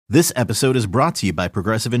This episode is brought to you by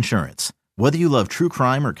Progressive Insurance. Whether you love true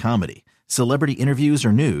crime or comedy, celebrity interviews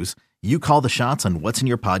or news, you call the shots on what's in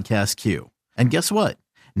your podcast queue. And guess what?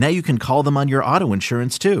 Now you can call them on your auto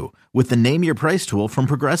insurance too with the Name Your Price tool from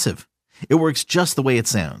Progressive. It works just the way it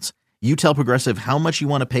sounds. You tell Progressive how much you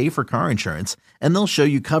want to pay for car insurance, and they'll show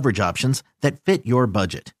you coverage options that fit your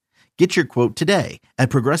budget. Get your quote today at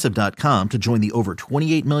Progressive.com to join the over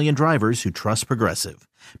 28 million drivers who trust Progressive.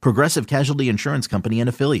 Progressive Casualty Insurance Company and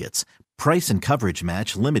Affiliates. Price and coverage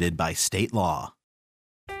match limited by state law.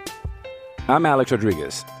 I'm Alex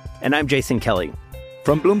Rodriguez. And I'm Jason Kelly.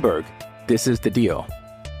 From Bloomberg, this is The Deal.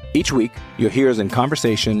 Each week, you'll hear us in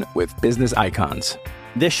conversation with business icons.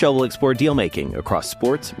 This show will explore deal-making across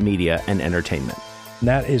sports, media, and entertainment.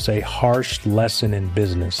 That is a harsh lesson in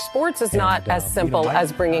business. Sports is not as simple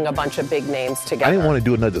as bringing a bunch of big names together. I didn't want to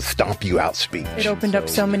do another stomp you out speech. It opened up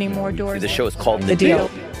so many more doors. The show is called The Deal.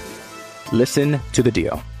 Listen to The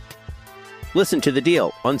Deal. Listen to The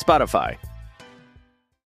Deal on Spotify.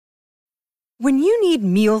 When you need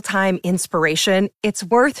mealtime inspiration, it's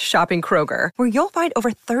worth shopping Kroger, where you'll find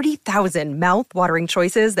over 30,000 mouth-watering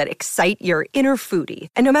choices that excite your inner foodie.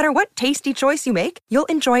 And no matter what tasty choice you make, you'll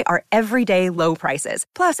enjoy our everyday low prices,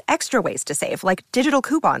 plus extra ways to save, like digital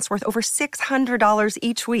coupons worth over $600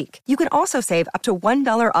 each week. You can also save up to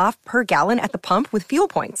 $1 off per gallon at the pump with fuel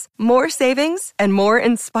points. More savings and more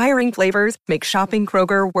inspiring flavors make shopping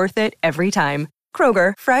Kroger worth it every time.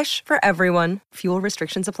 Kroger, fresh for everyone. Fuel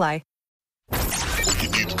restrictions apply.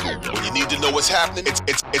 When you need to know what's happening,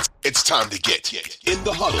 it's time to get in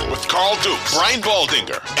the huddle with Carl Dukes, Brian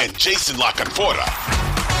Baldinger, and Jason La Canfora.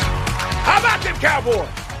 How about them Cowboys?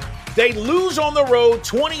 They lose on the road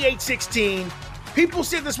 28-16. People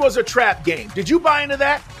said this was a trap game. Did you buy into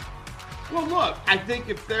that? Well, look, I think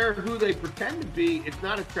if they're who they pretend to be, it's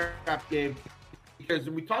not a trap game. Because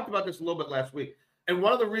we talked about this a little bit last week. And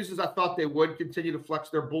one of the reasons I thought they would continue to flex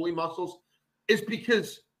their bully muscles is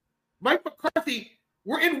because Mike McCarthy,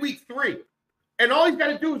 we're in week 3. And all he's got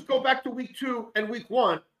to do is go back to week 2 and week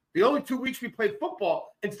 1, the only 2 weeks we played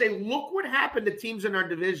football, and say, look what happened to teams in our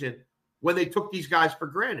division when they took these guys for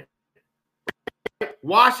granted.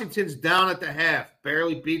 Washington's down at the half,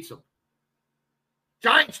 barely beats them.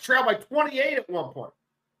 Giants trailed by 28 at one point,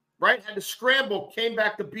 right? Had to scramble, came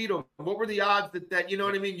back to beat them. What were the odds that you know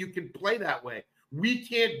what I mean, you can play that way? We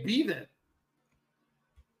can't be them.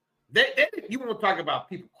 You won't talk about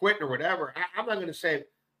people quitting or whatever. I'm not going to say.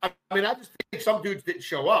 I mean, I just think some dudes didn't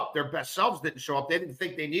show up. Their best selves didn't show up. They didn't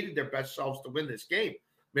think they needed their best selves to win this game.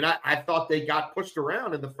 I mean, I thought they got pushed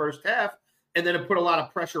around in the first half, and then it put a lot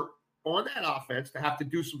of pressure on that offense to have to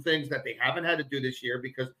do some things that they haven't had to do this year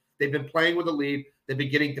because they've been playing with a lead. They've been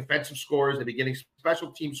getting defensive scores. They've been getting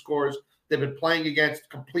special team scores. They've been playing against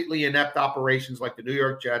completely inept operations like the New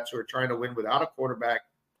York Jets, who are trying to win without a quarterback.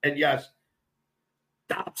 And yes,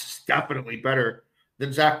 Dobbs is definitely better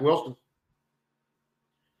than Zach Wilson.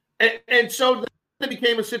 And so then it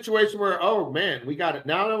became a situation where, oh, man, we got it.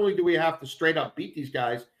 Not only do we have to straight up beat these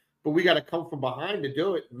guys, but we got to come from behind to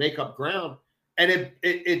do it and make up ground. And it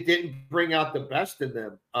didn't bring out the best in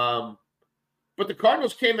them. But the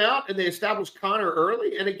Cardinals came out and they established Connor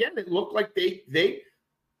early. And, again, it looked like they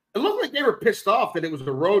were pissed off that it was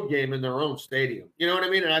a road game in their own stadium. You know what I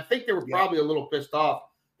mean? And I think they were probably a little pissed off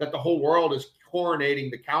that the whole world is coronating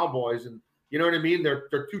the Cowboys, and you know what I mean? They're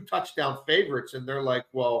 2 touchdown favorites, and they're like,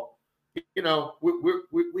 well, you know,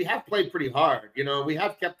 we have played pretty hard. You know, we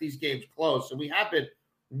have kept these games close, and we have been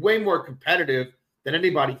way more competitive than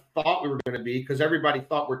anybody thought we were going to be because everybody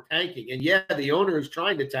thought we're tanking. And yeah, the owner is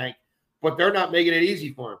trying to tank, but they're not making it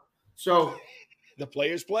easy for him. So the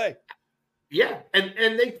players play. Yeah, and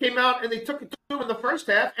they came out and they took it to him in the first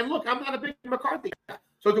half. And look, I'm not a big McCarthy guy.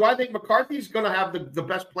 So do I think McCarthy's going to have the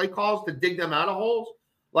best play calls to dig them out of holes?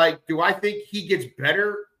 Like, do I think he gets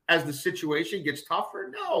better as the situation gets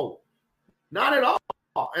tougher? No, not at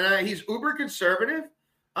all. And he's uber conservative.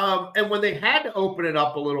 And when they had to open it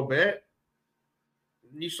up a little bit,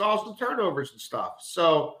 you saw some turnovers and stuff.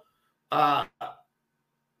 So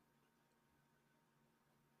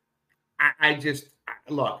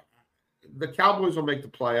look, the Cowboys will make the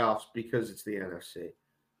playoffs because it's the NFC.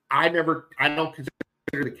 I don't consider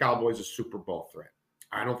the Cowboys a Super Bowl threat.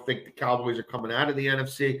 I don't think the Cowboys are coming out of the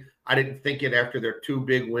NFC. I didn't think it after their 2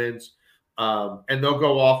 big wins. And they'll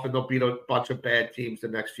go off and they'll beat a bunch of bad teams the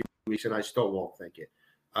next few weeks, and I still won't think it.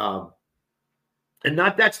 And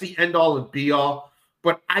that's the end all and be all,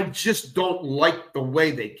 but I just don't like the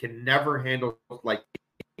way they can never handle, like,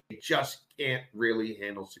 they just can't really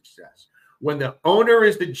handle success. When the owner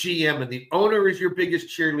is the GM and the owner is your biggest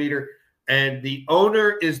cheerleader and the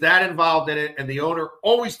owner is that involved in it and the owner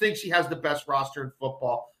always thinks he has the best roster in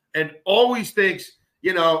football and always thinks,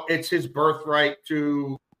 it's his birthright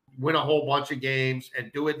to win a whole bunch of games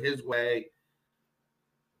and do it his way.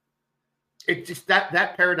 It's just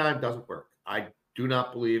that paradigm doesn't work. I do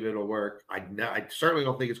not believe it'll work. I certainly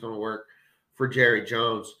don't think it's going to work for Jerry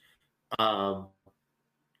Jones.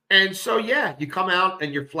 And so, you come out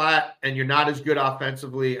and you're flat and you're not as good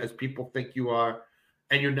offensively as people think you are.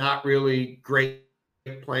 And you're not really great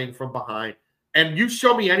playing from behind. And you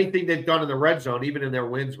show me anything they've done in the red zone, even in their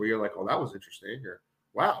wins, where you're like, oh, that was interesting. Or,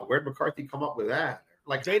 wow, where'd McCarthy come up with that?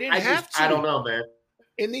 Like, they didn't have to. I don't know, man.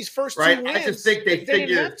 In these first two wins, I just think they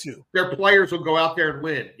figure their players will go out there and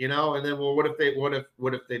win, and then, well, what if they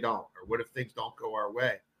don't? Or what if things don't go our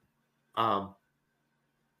way?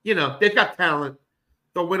 They've got talent.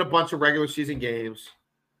 They'll win a bunch of regular season games,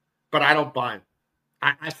 but I don't buy them.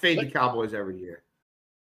 I fade the Cowboys every year.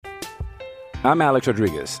 I'm Alex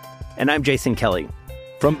Rodriguez. And I'm Jason Kelly.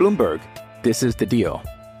 From Bloomberg, this is The Deal.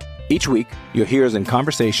 Each week, you'll hear us in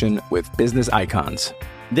conversation with business icons.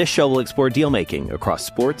 This show will explore deal-making across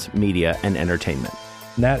sports, media, and entertainment.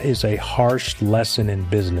 That is a harsh lesson in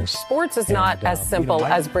business. Sports is not as simple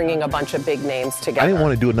as bringing a bunch of big names together. I didn't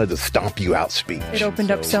want to do another stomp you out speech. It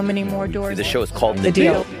opened up so many more doors. The show is called The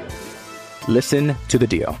Deal. Listen to The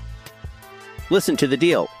Deal. Listen to The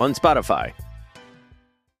Deal on Spotify.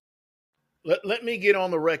 Let me get on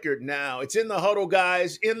the record now. It's In the Huddle,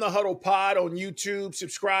 guys. In the Huddle Pod on YouTube.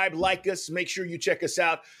 Subscribe, like us. Make sure you check us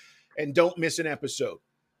out and don't miss an episode.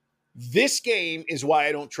 This game is why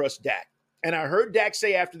I don't trust Dak. And I heard Dak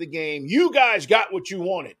say after the game, you guys got what you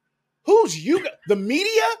wanted. Who's you? The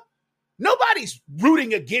media? Nobody's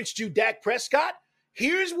rooting against you, Dak Prescott.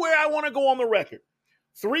 Here's where I want to go on the record.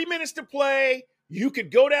 3 minutes to play. You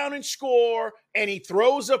could go down and score, and he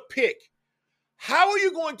throws a pick. How are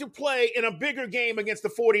you going to play in a bigger game against the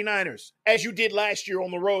 49ers as you did last year on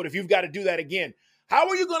the road if you've got to do that again? How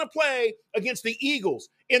are you going to play against the Eagles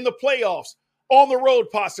in the playoffs on the road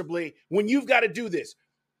possibly when you've got to do this?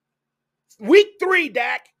 Week 3,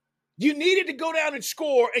 Dak, you needed to go down and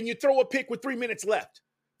score and you throw a pick with 3 minutes left.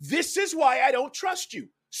 This is why I don't trust you.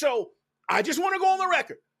 So I just want to go on the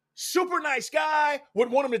record. Super nice guy, would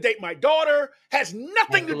want him to date my daughter, has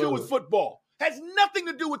nothing to do with football. Has nothing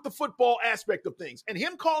to do with the football aspect of things. And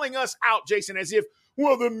him calling us out, Jason, as if,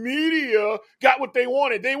 well, the media got what they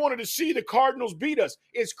wanted. They wanted to see the Cardinals beat us.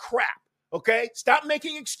 Is crap, okay? Stop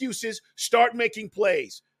making excuses. Start making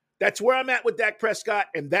plays. That's where I'm at with Dak Prescott,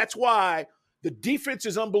 and that's why the defense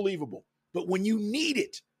is unbelievable. But when you need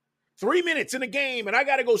it, 3 minutes in a game, and I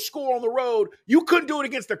got to go score on the road, you couldn't do it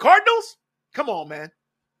against the Cardinals? Come on, man.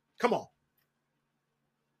 Come on.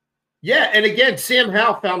 Yeah, and again, Sam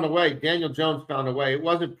Howell found a way. Daniel Jones found a way. It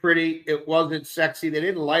wasn't pretty. It wasn't sexy. They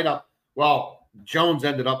didn't light up. Well, Jones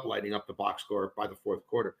ended up lighting up the box score by the fourth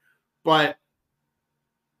quarter. But,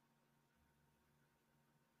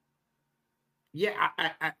 yeah,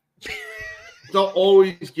 I they'll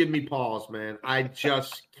always give me pause, man. I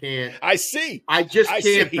just can't. I see. I just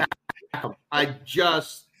can't back them. I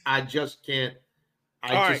just can't.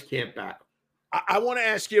 I just can't back them. I want to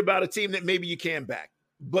ask you about a team that maybe you can back.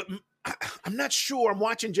 But I'm not sure. I'm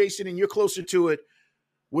watching, Jason, and you're closer to it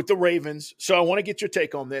with the Ravens. So I want to get your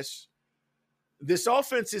take on this. This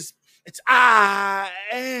offense is, okay,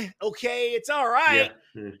 it's all right.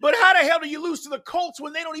 Yeah. But how the hell do you lose to the Colts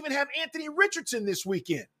when they don't even have Anthony Richardson this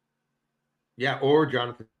weekend? Yeah, or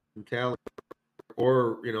Jonathan Taylor,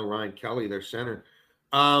 or, Ryan Kelly, their center.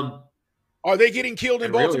 Are they getting killed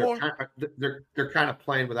in Baltimore? Really, they're kind of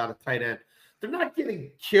playing without a tight end. They're not getting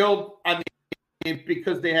killed. I mean,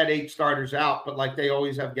 because they had 8 starters out, but like they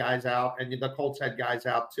always have guys out, and the Colts had guys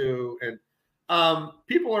out too. And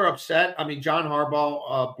people are upset. I mean, John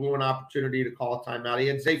Harbaugh blew an opportunity to call a timeout. He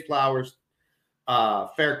had Zay Flowers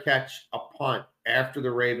fair catch a punt after the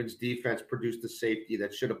Ravens defense produced a safety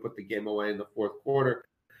that should have put the game away in the fourth quarter.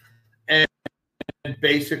 And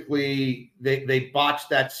basically they botched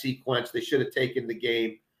that sequence. They should have taken the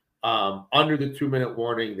game under the 2-minute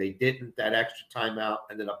warning. They didn't. That extra timeout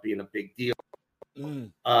ended up being a big deal.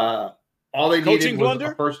 All they needed was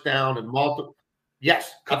a first down and multiple.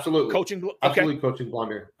 Yes, absolutely. Absolutely coaching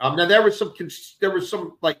blunder. Now there was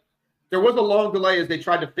a long delay as they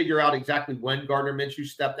tried to figure out exactly when Gardner Minshew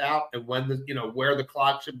stepped out and when where the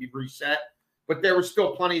clock should be reset. But there was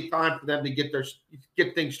still plenty of time for them to get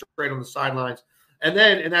things straight on the sidelines. And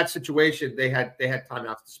then in that situation, they had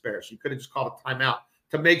timeouts to spare. So you could have just called a timeout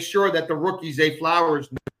to make sure that the rookie Zay Flowers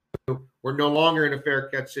knew we're no longer in a fair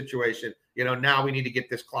catch situation. Now we need to get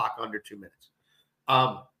this clock under 2 minutes.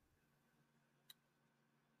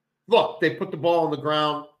 Look, they put the ball on the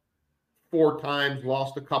ground 4 times,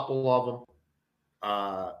 lost a couple of them.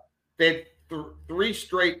 They had three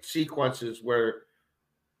straight sequences where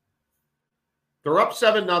they're up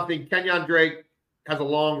 7-0. Kenyon Drake has a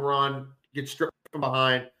long run, gets stripped from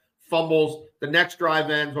behind, fumbles. The next drive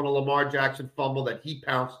ends on a Lamar Jackson fumble that he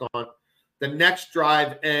pounced on. The next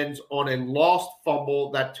drive ends on a lost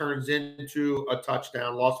fumble that turns into a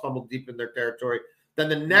touchdown, lost fumble deep in their territory. Then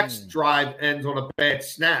the next drive ends on a bad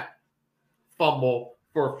snap fumble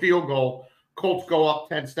for a field goal. Colts go up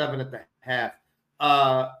 10-7 at the half.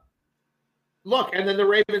 Look, and then the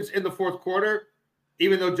Ravens in the fourth quarter,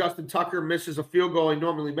 even though Justin Tucker misses a field goal he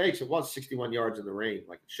normally makes, it was 61 yards in the rain.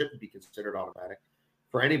 Like, it shouldn't be considered automatic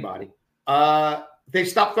for anybody. They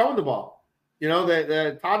stopped throwing the ball. You know,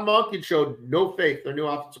 the Todd Monken showed no faith, their new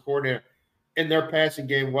offensive coordinator, in their passing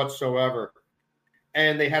game whatsoever.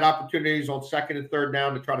 And they had opportunities on second and third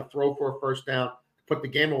down to try to throw for a first down, to put the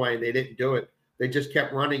game away, and they didn't do it. They just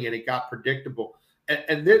kept running, and it got predictable.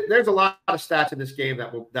 And there's a lot of stats in this game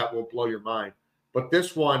that will blow your mind. But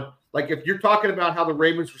this one, like, if you're talking about how the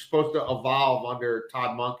Ravens were supposed to evolve under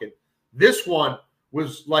Todd Monken, this one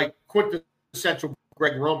was like quintessential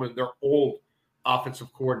Greg Roman, their old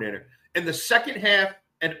offensive coordinator. In the second half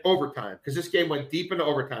and overtime, because this game went deep into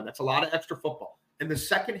overtime. That's a lot of extra football. In the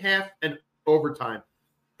second half and overtime,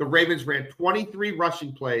 the Ravens ran 23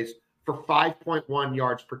 rushing plays for 5.1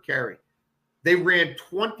 yards per carry. They ran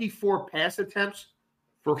 24 pass attempts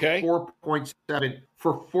for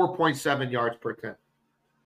 4.7 yards per attempt.